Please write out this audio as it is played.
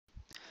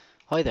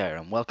Hi there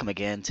and welcome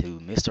again to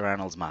Mr.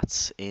 Arnold's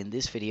Maths. In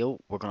this video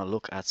we're going to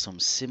look at some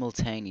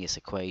simultaneous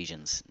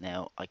equations.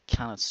 Now I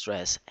cannot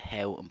stress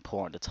how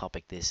important a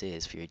topic this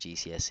is for your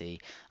GCSE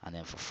and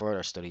then for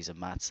further studies of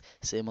maths.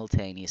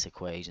 Simultaneous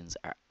equations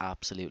are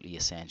absolutely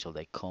essential.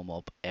 They come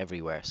up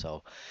everywhere.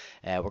 So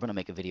we're going to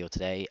make a video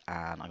today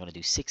and I'm going to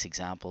do 6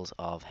 examples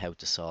of how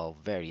to solve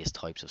various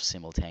types of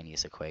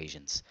simultaneous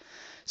equations.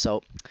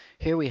 So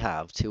here we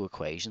have two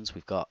equations.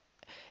 We've got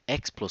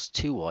x plus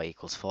 2y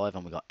equals 5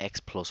 and we got x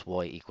plus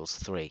y equals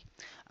 3.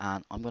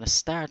 And I'm going to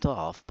start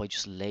off by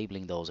just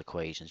labeling those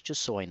equations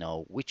just so I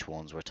know which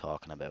ones we're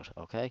talking about.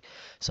 Okay,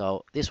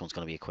 so this one's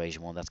going to be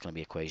equation 1, that's going to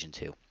be equation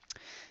 2.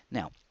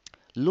 Now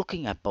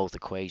looking at both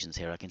equations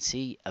here, I can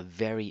see a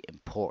very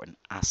important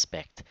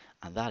aspect,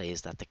 and that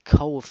is that the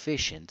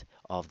coefficient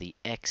of the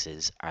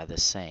x's are the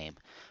same.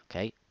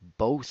 Okay,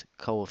 both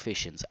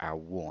coefficients are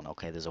 1.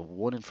 Okay, there's a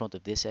 1 in front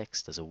of this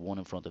x, there's a 1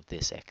 in front of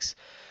this x.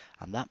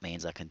 And that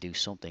means I can do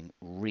something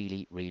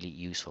really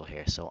useful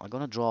here. So I'm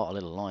going to draw a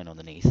little line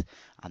underneath,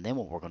 and then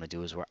what we're going to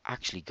do is we're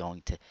actually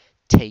going to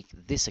take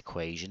this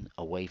equation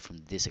away from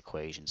this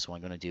equation. So I'm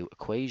going to do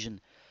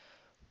equation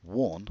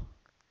 1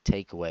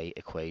 take away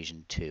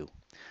equation 2.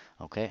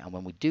 Okay, and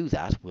when we do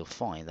that, we'll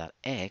find that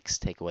x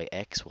take away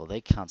x, well,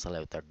 they cancel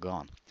out, they're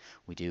gone.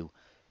 We do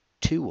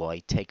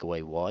 2y take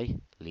away y,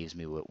 leaves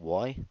me with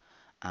y,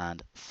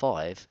 and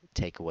 5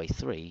 take away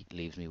 3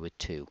 leaves me with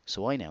 2.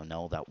 So I now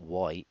know that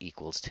y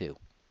equals 2.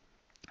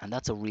 And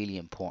that's a really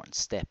important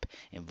step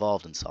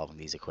involved in solving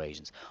these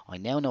equations. I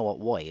now know what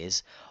y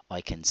is. I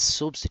can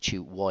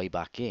substitute y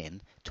back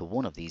in to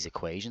one of these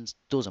equations,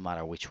 doesn't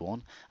matter which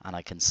one, and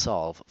I can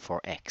solve for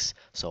x.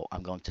 So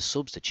I'm going to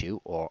substitute,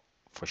 or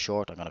for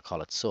short I'm going to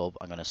call it sub.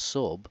 I'm going to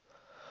sub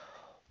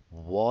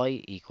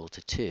y equal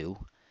to 2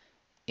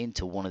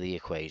 into one of the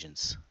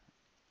equations.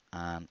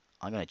 And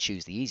I'm going to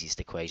choose the easiest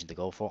equation to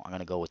go for. I'm going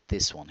to go with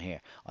this one here.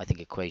 I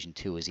think equation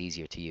 2 is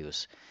easier to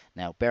use.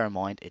 Now bear in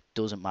mind, it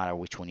doesn't matter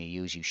which one you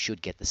use, you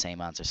should get the same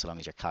answer so long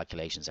as your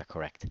calculations are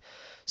correct.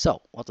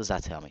 So what does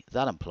that tell me?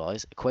 That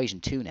implies equation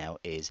 2 now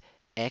is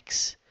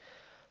x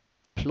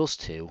plus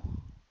 2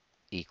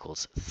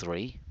 equals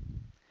 3,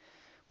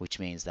 which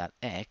means that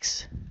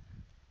x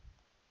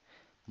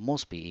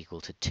must be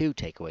equal to 2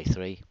 take away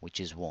 3, which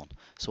is 1.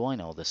 So I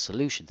know the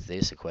solution to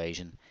this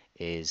equation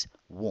is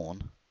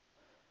 1,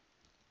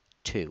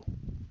 2.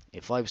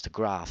 If I was to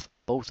graph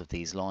both of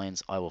these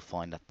lines, I will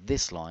find that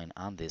this line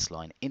and this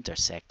line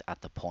intersect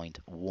at the point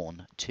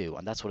 1, 2.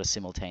 And that's what a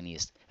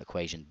simultaneous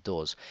equation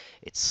does.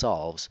 It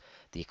solves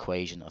the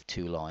equation of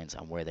two lines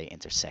and where they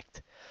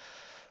intersect.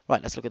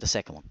 Right, let's look at the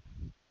second one.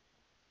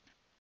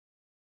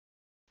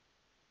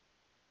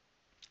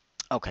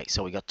 Okay,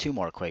 so we got two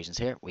more equations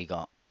here. We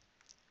got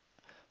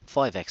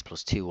 5x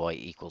plus 2y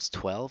equals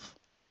 12.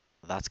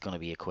 That's going to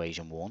be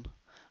equation 1.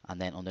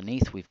 And then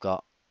underneath we've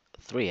got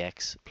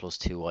 3x plus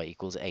 2y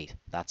equals 8.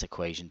 That's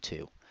equation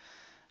 2.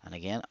 And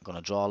again, I'm going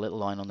to draw a little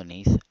line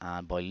underneath,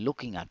 and by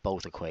looking at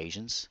both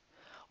equations,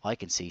 I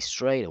can see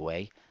straight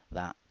away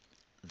that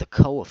the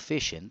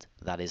coefficient,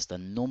 that is the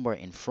number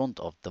in front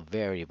of the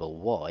variable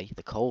y,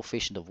 the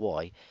coefficient of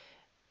y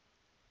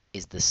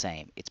is the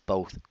same. It's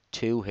both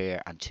 2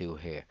 here and 2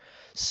 here.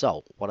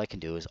 So what I can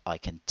do is I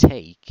can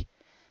take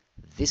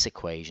this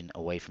equation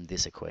away from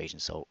this equation.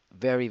 So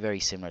very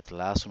similar to the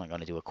last one. I'm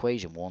going to do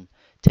equation 1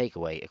 take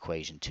away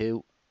equation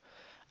 2,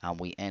 and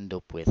we end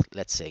up with,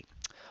 let's see,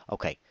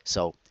 okay,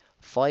 so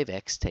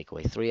 5x take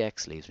away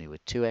 3x leaves me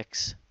with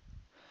 2x.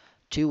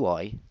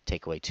 2y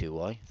take away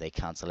 2y, they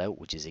cancel out,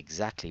 which is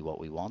exactly what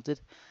we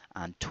wanted.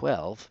 And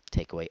 12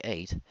 take away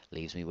 8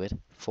 leaves me with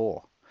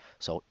 4.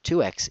 So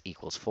 2x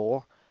equals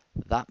 4.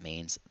 That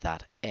means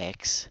that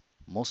x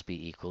must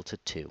be equal to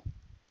 2.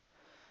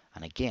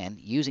 And again,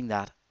 using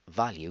that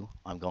value,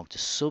 I'm going to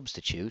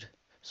substitute,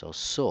 so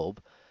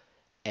sub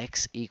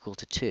x equal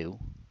to 2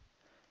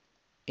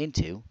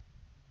 into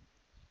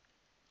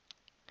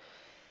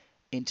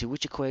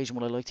which equation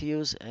would I like to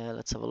use?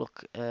 Let's have a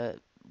look.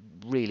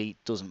 Really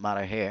doesn't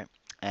matter here.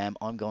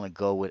 I'm going to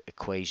go with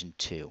equation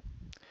 2.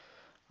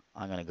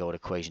 I'm going to go with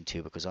equation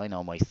 2 because I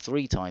know my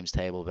 3 times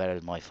table better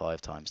than my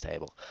 5 times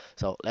table.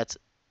 So let's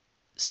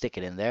stick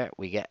it in there.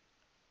 We get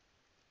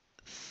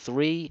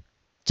 3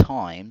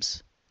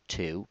 times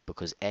 2,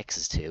 because x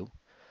is 2,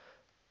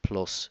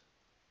 plus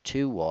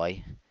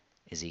 2y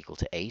is equal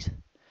to 8.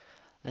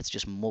 Let's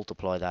just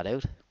multiply that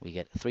out. We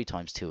get 3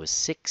 times 2 is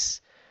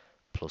 6,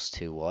 plus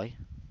 2y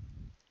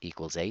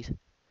equals 8.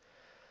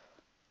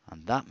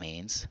 And that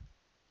means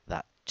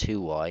that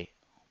 2y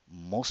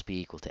must be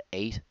equal to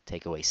 8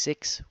 take away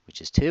 6,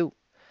 which is 2.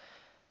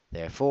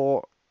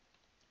 Therefore,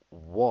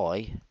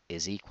 y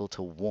is equal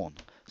to 1.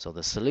 So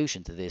the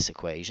solution to this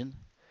equation,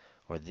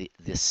 or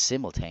this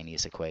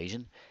simultaneous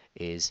equation,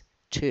 is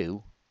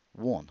 2,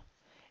 1.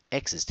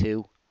 X is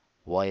 2,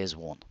 y is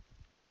 1.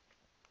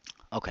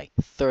 Okay,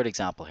 third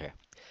example here.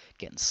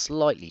 Getting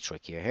slightly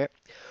trickier here.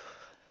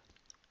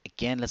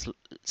 Again, let's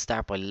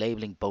start by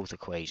labeling both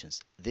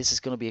equations. This is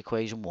going to be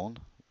equation 1.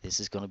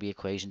 This is going to be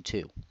equation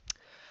 2.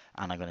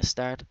 And I'm going to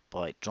start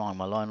by drawing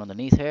my line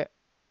underneath here.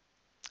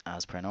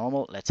 as per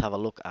normal, let's have a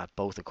look at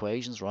both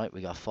equations, right?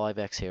 We got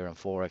 5x here and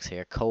 4x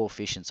here.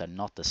 Coefficients are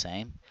not the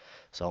same,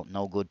 so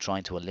no good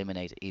trying to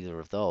eliminate either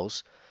of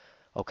those.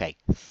 Okay,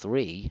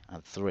 3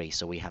 and 3,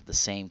 so we have the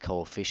same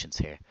coefficients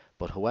here,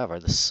 but however,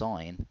 the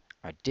sign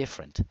are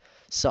different.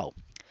 So,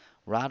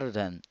 rather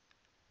than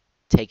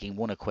taking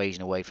one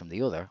equation away from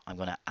the other, I'm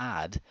going to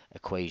add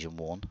equation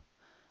 1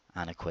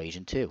 and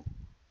equation 2.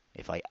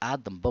 If I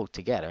add them both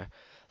together,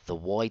 the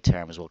y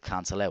terms will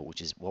cancel out,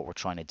 which is what we're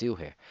trying to do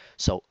here.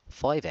 So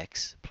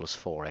 5x plus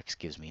 4x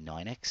gives me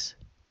 9x.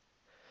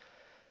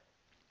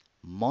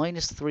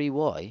 Minus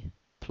 3y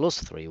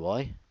plus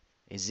 3y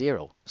is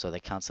 0, so they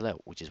cancel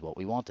out, which is what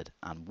we wanted.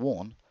 And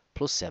 1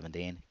 plus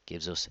 17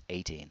 gives us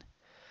 18.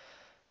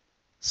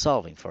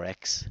 Solving for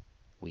x,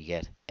 we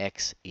get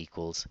x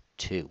equals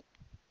 2.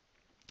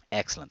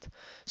 Excellent.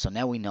 So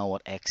now we know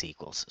what x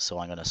equals. So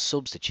I'm going to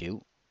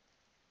substitute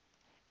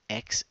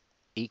x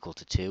equal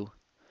to 2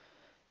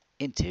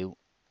 into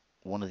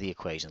one of the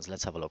equations.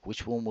 Let's have a look.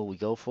 Which one will we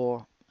go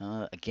for?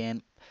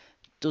 Again,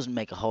 doesn't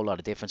make a whole lot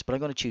of difference, but I'm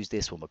going to choose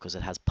this one because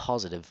it has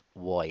positive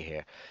y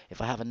here.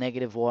 If I have a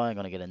negative y, I'm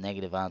going to get a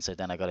negative answer,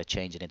 then I've got to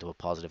change it into a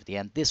positive at the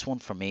end. This one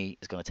for me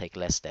is going to take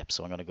less steps,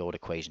 so I'm going to go with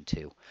equation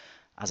 2.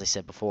 As I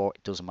said before,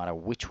 it doesn't matter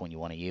which one you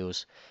want to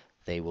use,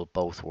 they will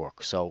both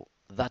work. So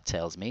that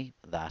tells me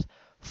that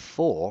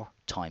 4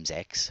 times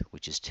x,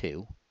 which is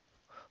 2,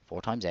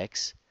 4 times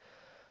x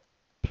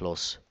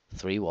plus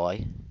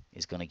 3y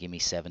is going to give me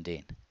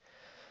 17.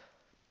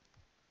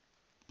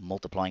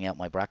 Multiplying out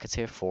my brackets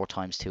here, 4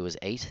 times 2 is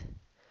 8,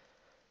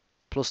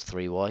 plus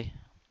 3y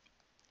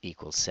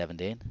equals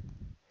 17.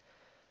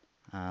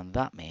 And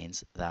that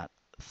means that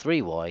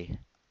 3y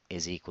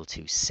is equal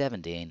to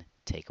 17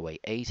 take away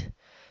 8.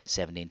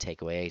 17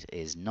 take away 8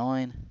 is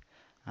 9.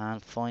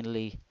 And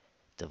finally,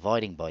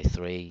 dividing by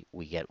 3,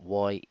 we get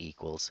y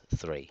equals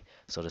 3.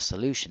 So the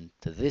solution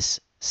to this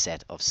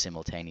set of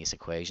simultaneous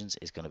equations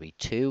is going to be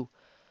 2,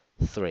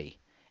 3.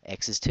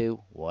 X is 2,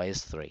 y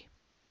is 3.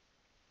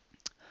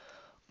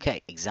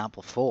 Okay,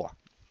 example 4.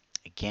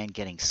 Again,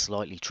 getting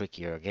slightly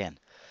trickier again.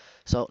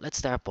 So let's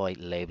start by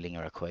labeling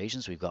our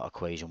equations. We've got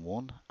equation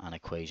 1 and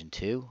equation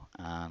 2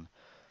 and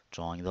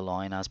drawing the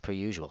line as per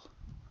usual.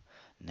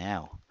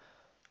 Now,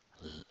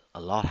 a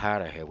lot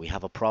harder here. We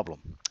have a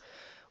problem.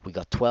 We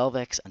got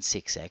 12x and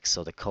 6x,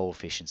 so the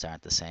coefficients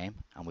aren't the same.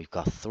 And we've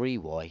got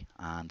 3y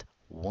and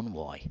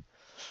 1y.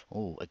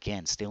 Oh,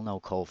 again, still no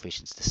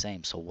coefficients the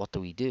same. So what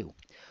do?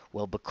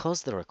 Well,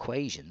 because they're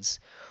equations,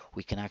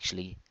 we can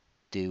actually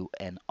do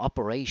an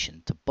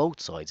operation to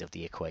both sides of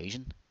the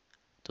equation.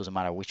 Doesn't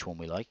matter which one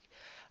we like.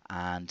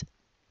 And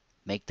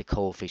make the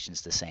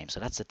coefficients the same. So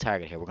that's the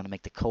target here. We're going to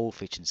make the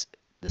coefficients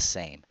the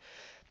same.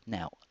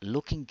 Now,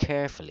 looking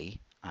carefully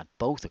at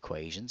both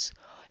equations,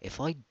 if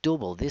I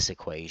double this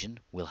equation,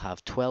 we'll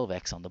have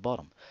 12x on the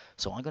bottom.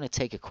 So I'm going to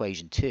take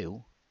equation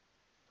 2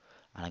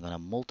 and I'm going to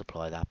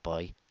multiply that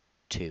by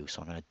 2.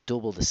 So I'm going to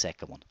double the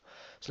second one.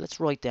 So let's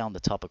write down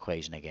the top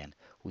equation again.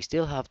 We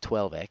still have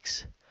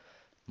 12x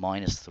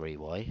minus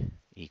 3y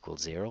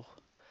equals 0.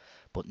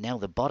 But now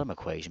the bottom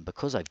equation,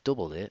 because I've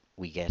doubled it,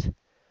 we get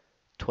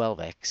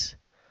 12x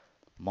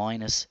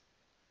minus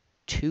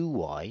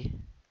 2y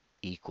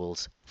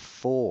equals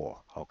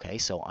 4. Okay,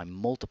 so I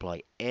multiply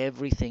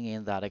everything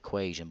in that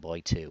equation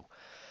by 2.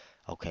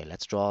 Okay,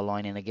 let's draw a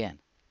line in again.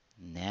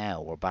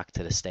 Now we're back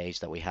to the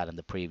stage that we had in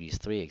the previous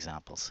 3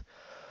 examples.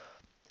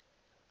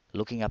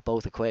 Looking at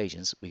both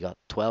equations, we got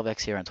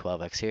 12x here and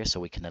 12x here,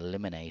 so we can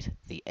eliminate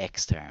the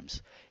x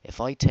terms.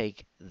 If I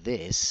take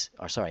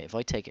if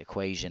I take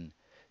equation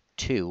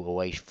 2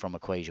 away from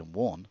equation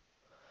 1,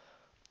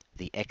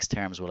 the x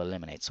terms will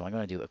eliminate. So I'm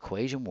going to do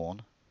equation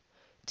 1,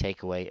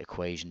 take away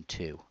equation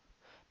 2.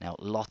 Now,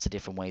 lots of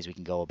different ways we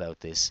can go about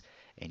this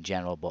in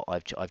general, but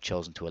I've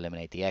chosen to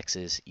eliminate the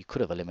x's. You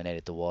could have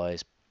eliminated the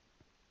y's.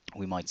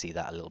 We might see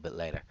that a little bit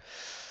later.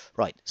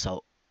 Right,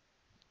 so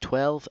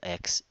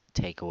 12x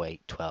take away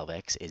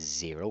 12x is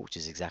 0, which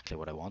is exactly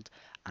what I want.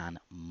 And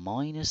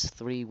minus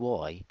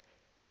 3y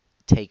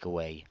take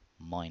away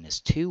minus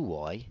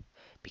 2y.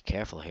 Be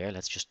careful here.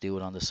 Let's just do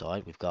it on the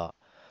side. We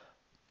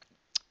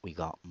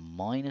got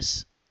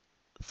minus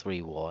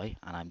 3y,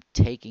 and I'm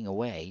taking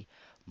away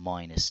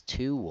minus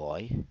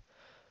 2y.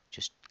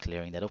 Just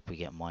clearing that up, we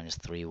get minus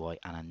 3y,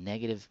 and a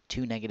negative,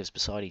 two negatives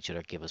beside each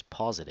other give us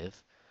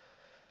positive,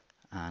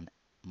 and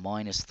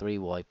minus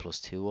 3y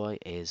plus 2y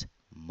is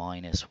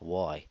minus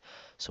y.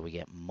 So we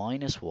get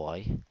minus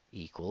y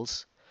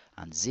equals,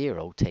 and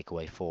 0 take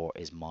away 4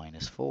 is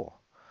minus 4.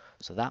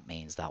 So that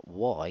means that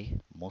y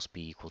must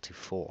be equal to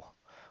 4.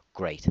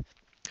 Great.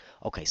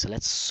 Okay, so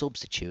let's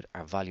substitute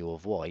our value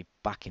of y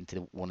back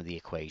into one of the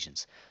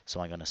equations. So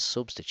I'm going to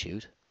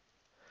substitute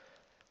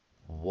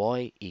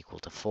y equal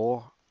to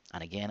 4.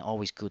 And again,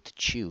 always good to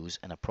choose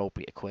an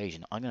appropriate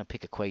equation. I'm going to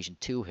pick equation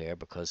 2 here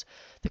because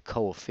the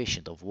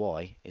coefficient of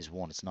y is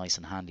 1. It's nice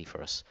and handy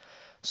for us.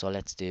 So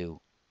let's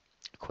do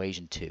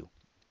equation 2.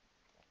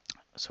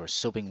 So we're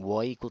subbing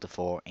y equal to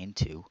 4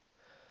 into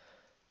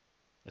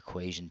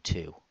equation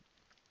 2.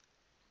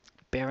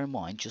 Bear in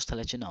mind, just to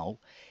let you know,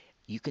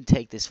 you can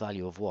take this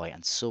value of y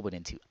and sub it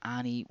into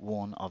any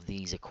one of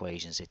these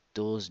equations. It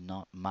does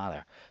not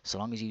matter. So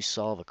long as you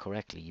solve it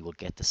correctly, you will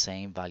get the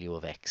same value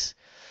of x.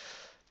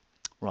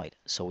 Right,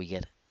 so we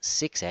get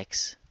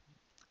 6x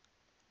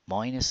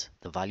minus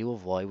the value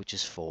of y, which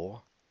is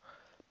 4,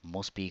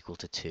 must be equal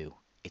to 2.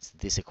 It's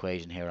this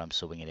equation here I'm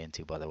subbing it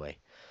into, by the way.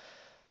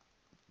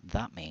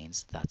 That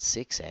means that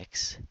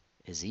 6x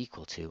is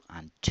equal to,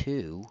 and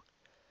 2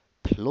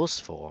 plus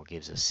 4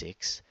 gives us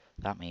 6.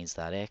 That means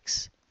that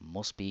x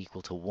must be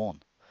equal to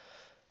 1.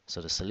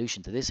 So the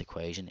solution to this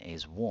equation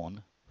is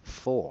 1,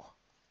 4.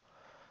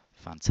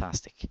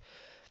 Fantastic.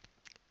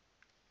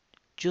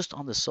 Just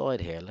on the side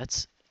here,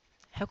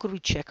 how could we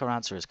check our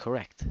answer is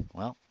correct?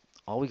 Well,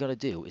 all we got to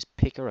do is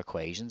pick our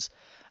equations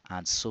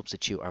and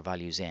substitute our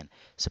values in.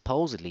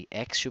 Supposedly,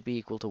 x should be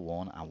equal to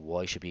 1 and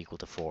y should be equal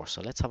to 4.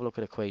 So let's have a look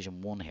at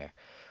equation 1 here.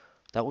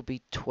 That would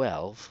be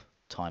 12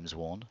 times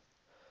 1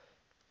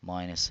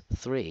 minus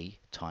 3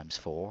 times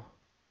 4,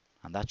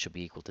 and that should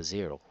be equal to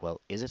 0.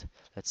 Well, is it?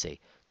 Let's see.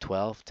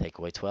 12, take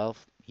away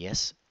 12.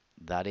 Yes,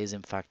 that is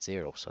in fact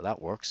 0, so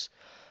that works.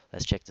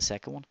 Let's check the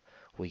second one.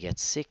 We get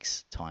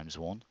 6 times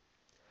 1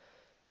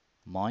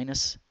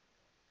 minus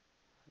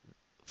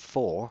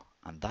 4,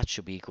 and that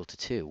should be equal to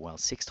 2. Well,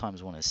 6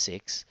 times 1 is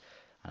 6,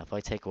 and if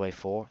I take away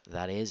 4,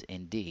 that is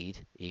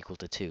indeed equal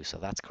to 2, so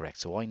that's correct.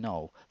 So I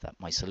know that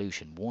my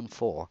solution 1,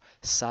 4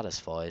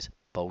 satisfies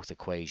both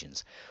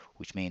equations,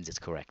 which means it's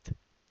correct.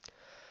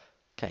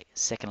 Okay,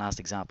 second last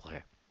example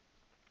here.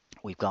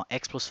 We've got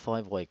x plus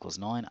 5y equals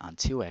 9 and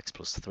 2x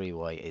plus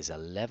 3y is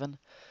 11.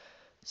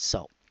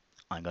 So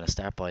I'm going to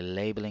start by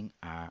labeling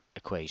our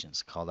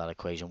equations. Call that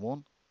equation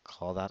 1,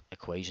 call that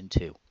equation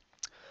 2.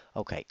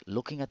 Okay,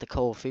 looking at the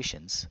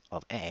coefficients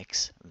of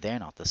x, they're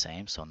not the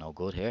same, so no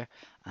good here.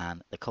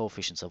 And the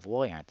coefficients of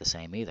y aren't the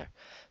same either.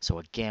 So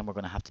again, we're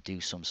going to have to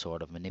do some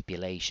sort of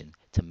manipulation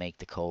to make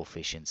the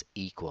coefficients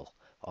equal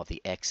of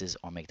the x's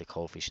or make the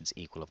coefficients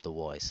equal of the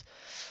y's.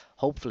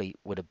 Hopefully,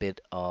 with a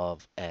bit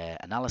of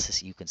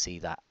analysis, you can see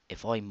that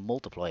if I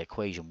multiply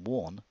equation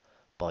 1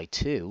 by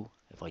 2,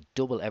 if I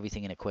double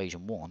everything in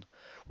equation 1,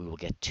 we will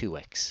get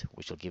 2x,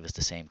 which will give us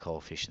the same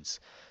coefficients.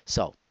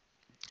 So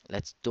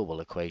let's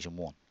double equation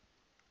 1.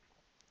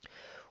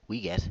 We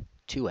get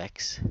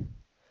 2x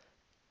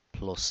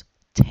plus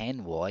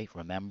 10y,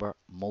 remember,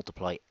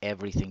 multiply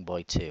everything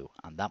by 2,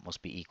 and that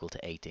must be equal to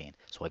 18.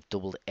 So I've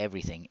doubled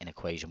everything in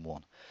equation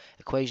 1.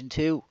 Equation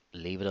 2,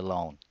 leave it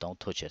alone, don't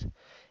touch it.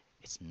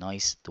 It's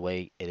nice the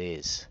way it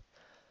is.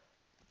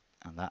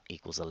 And that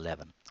equals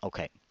 11.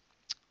 Okay,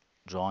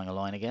 drawing a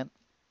line again.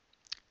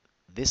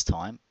 This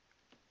time,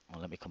 well,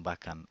 let me come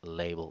back and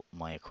label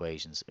my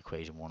equations,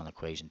 equation 1 and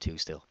equation 2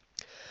 still.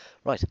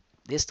 Right,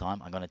 this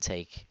time I'm going to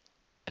take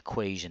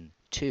equation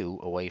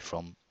 2 away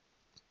from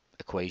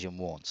equation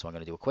 1. So I'm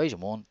going to do equation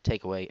 1,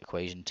 take away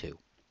equation 2.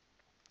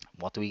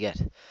 What do we get?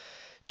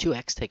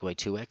 2x take away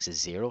 2x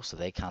is 0, so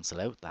they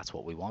cancel out. That's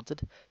what we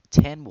wanted.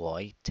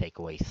 10y take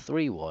away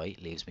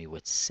 3y leaves me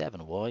with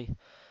 7y.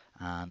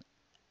 And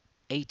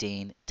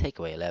 18 take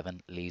away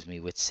 11 leaves me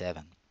with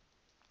 7.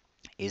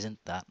 Isn't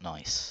that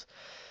nice?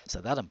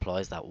 So that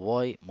implies that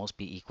y must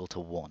be equal to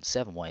 1.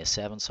 7y is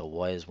 7, so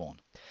y is 1.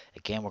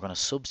 Again, we're going to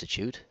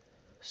substitute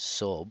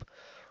sub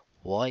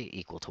y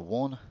equal to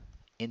 1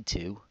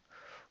 into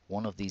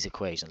one of these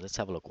equations. Let's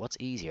have a look. What's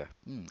easier?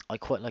 I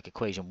quite like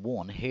equation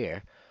 1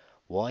 here.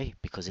 Why?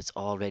 Because it's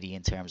already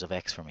in terms of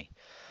x for me.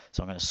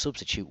 So I'm going to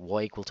substitute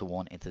y equal to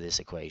 1 into this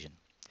equation.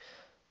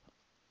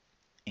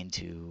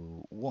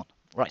 Into 1.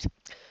 Right.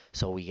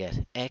 So we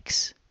get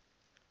x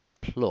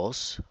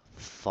plus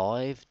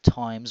 5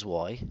 times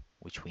y,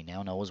 which we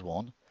now know is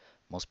 1,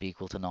 must be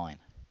equal to 9.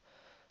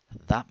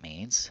 That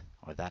means,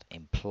 or that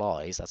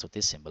implies, that's what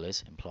this symbol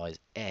is, implies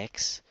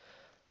x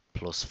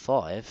plus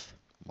 5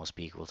 must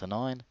be equal to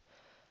 9,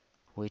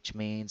 which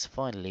means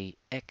finally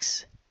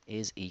x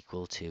is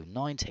equal to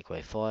 9 take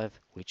away 5,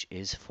 which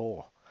is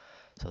 4.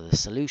 So the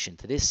solution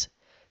to this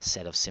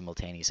set of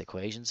simultaneous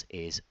equations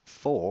is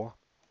 4,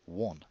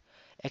 1.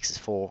 X is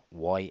 4,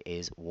 y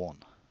is 1.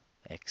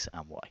 X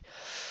and y.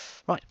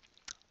 Right,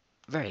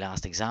 very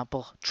last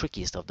example,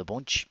 trickiest of the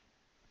bunch.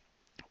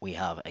 We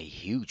have a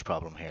huge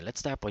problem here. Let's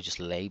start by just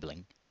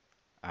labeling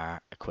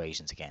our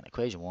equations again.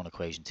 Equation 1,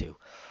 equation 2.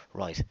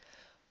 Right,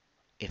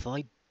 if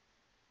I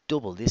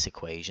double this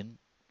equation,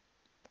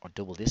 or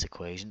double this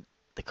equation,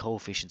 the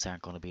coefficients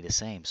aren't going to be the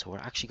same. So we're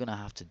actually going to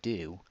have to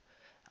do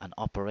an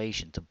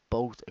operation to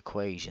both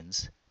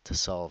equations to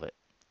solve it.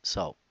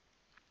 So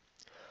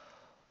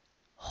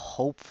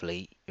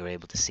hopefully you're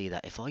able to see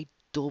that if I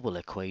double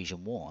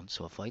equation 1,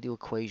 so if I do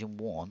equation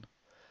 1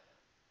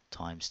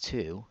 times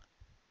 2,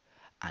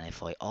 and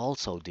if I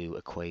also do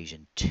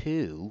equation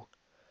 2,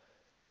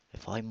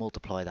 if I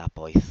multiply that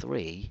by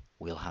 3,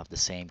 we'll have the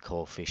same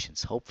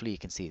coefficients. Hopefully you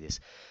can see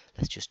this.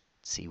 Let's just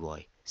see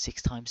why.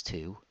 6 times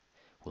 2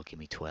 will give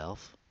me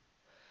 12.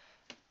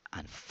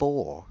 And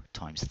 4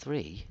 times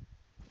 3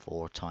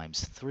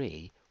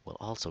 will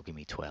also give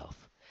me 12.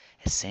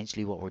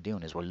 Essentially what we're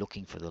doing is we're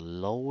looking for the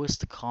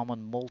lowest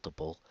common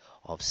multiple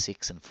of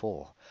 6 and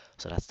 4.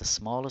 So that's the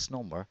smallest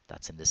number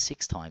that's in the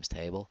 6 times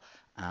table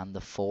and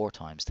the 4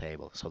 times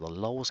table. So the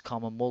lowest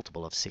common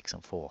multiple of 6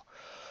 and 4.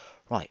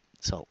 Right,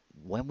 so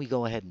when we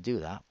go ahead and do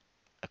that,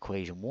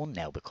 equation 1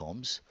 now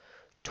becomes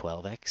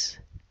 12x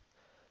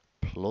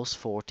plus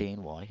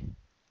 14y.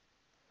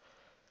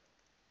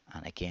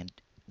 And again,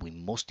 we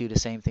must do the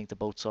same thing to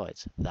both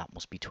sides. That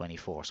must be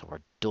 24. So we're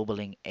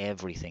doubling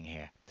everything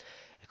here.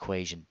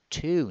 Equation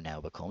 2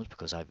 now becomes,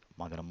 because I'm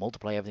going to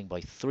multiply everything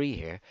by 3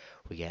 here,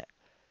 we get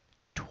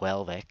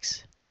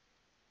 12x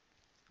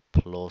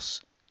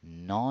plus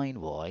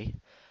 9y,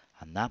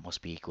 and that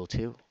must be equal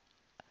to,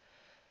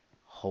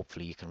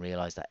 hopefully you can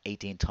realize that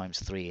 18 times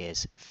 3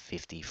 is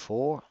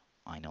 54.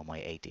 I know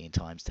my 18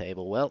 times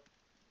table well.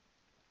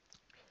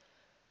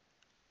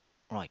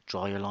 Right,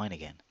 draw your line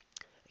again.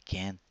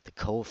 Again, the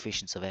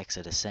coefficients of x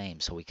are the same,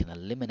 so we can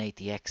eliminate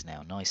the x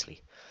now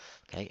nicely.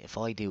 Okay, if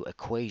I do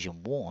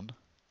equation 1,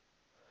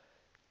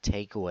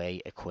 take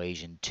away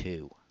equation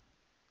 2.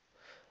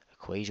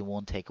 Equation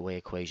 1 take away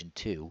equation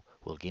 2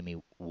 will give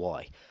me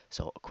y.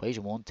 So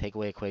equation 1 take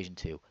away equation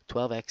 2.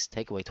 12x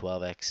take away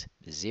 12x,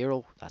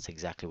 0. That's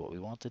exactly what we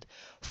wanted.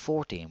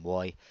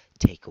 14y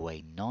take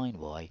away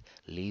 9y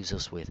leaves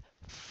us with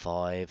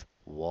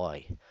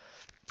 5y.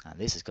 And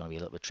this is going to be a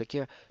little bit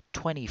trickier.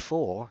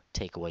 24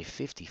 take away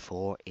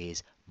 54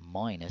 is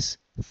minus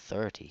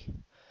 30.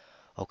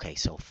 Okay,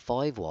 so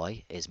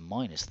 5y is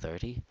minus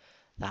 30.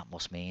 That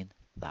must mean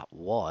that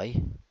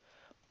y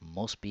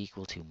must be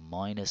equal to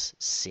minus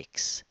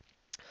 6.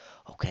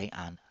 Okay,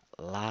 and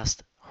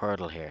last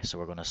hurdle here. So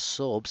we're going to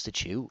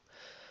substitute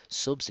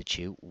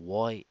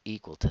y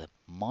equal to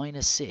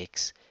minus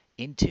 6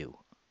 into,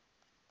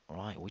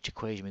 right, which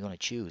equation we're going to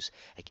choose.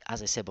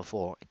 As I said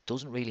before, it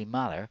doesn't really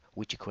matter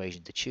which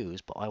equation to choose,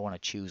 but I want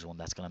to choose one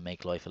that's going to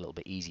make life a little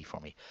bit easy for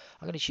me.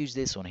 I'm going to choose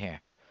this one here,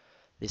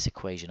 this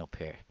equation up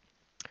here.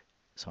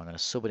 So I'm going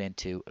to sub it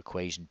into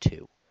equation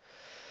 2.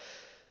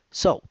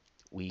 So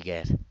we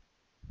get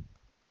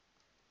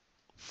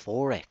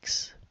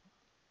 4x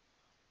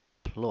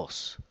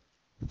plus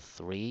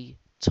 3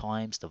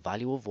 times the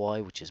value of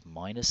y, which is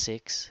minus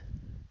 6,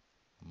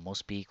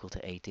 must be equal to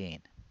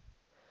 18.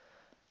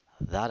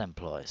 That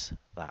implies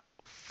that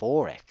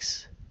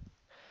 4x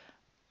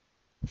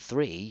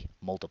 3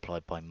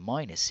 multiplied by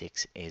minus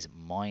 6 is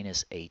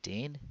minus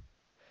 18.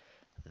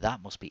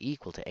 That must be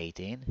equal to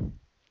 18,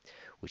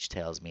 which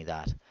tells me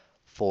that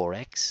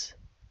 4x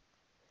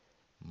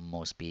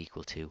must be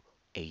equal to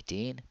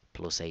 18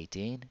 plus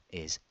 18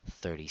 is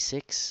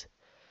 36,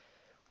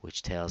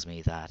 which tells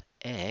me that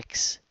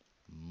x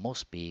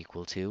must be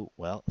equal to,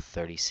 well,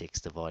 36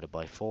 divided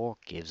by 4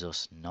 gives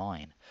us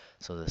 9.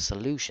 So the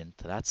solution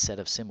to that set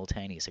of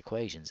simultaneous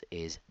equations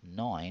is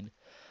 9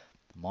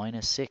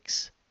 minus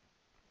 6.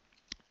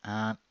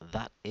 And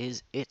that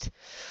is it.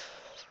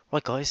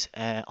 Right, guys,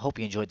 hope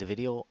you enjoyed the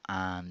video,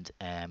 and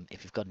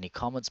if you've got any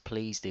comments,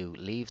 please do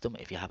leave them.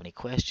 If you have any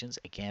questions,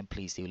 again,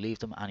 please do leave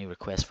them. Any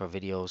requests for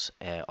videos,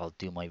 I'll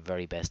do my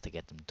very best to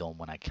get them done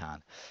when I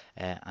can.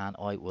 And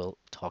I will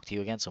talk to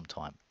you again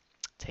sometime.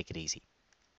 Take it easy.